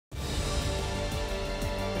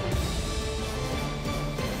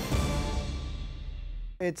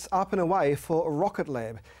It's up and away for Rocket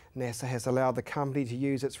Lab. NASA has allowed the company to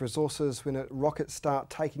use its resources when rockets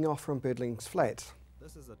start taking off from Birdlings Flat.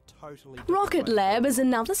 Rocket Lab is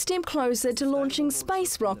another step closer to launching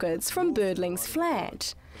space rockets from Birdlings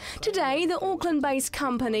Flat. Today, the Auckland-based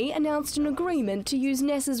company announced an agreement to use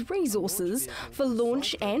NASA's resources for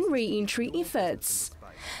launch and re-entry efforts.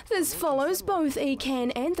 This follows both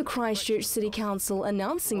ECAN and the Christchurch City Council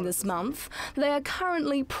announcing this month they are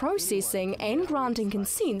currently processing and granting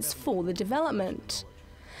consents for the development.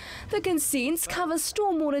 The consents cover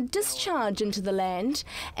stormwater discharge into the land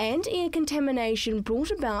and air contamination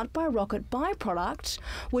brought about by rocket byproduct,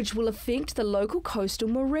 which will affect the local coastal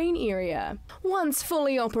marine area. Once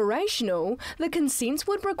fully operational, the consents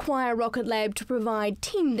would require Rocket Lab to provide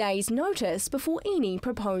 10 days notice before any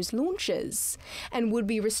proposed launches, and would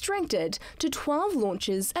be restricted to 12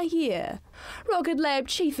 launches a year. Rocket Lab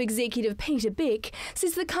Chief Executive Peter Beck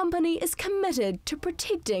says the company is committed to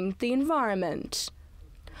protecting the environment.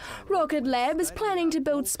 Rocket Lab is planning to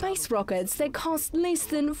build space rockets that cost less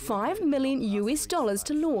than $5 million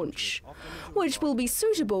to launch, which will be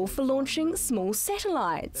suitable for launching small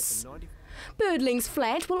satellites. Birdlings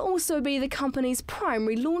Flat will also be the company's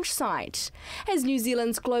primary launch site, as New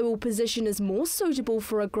Zealand's global position is more suitable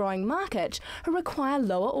for a growing market who require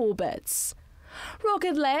lower orbits.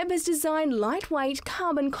 Rocket Lab has designed lightweight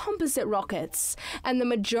carbon composite rockets, and the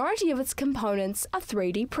majority of its components are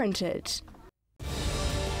 3D printed.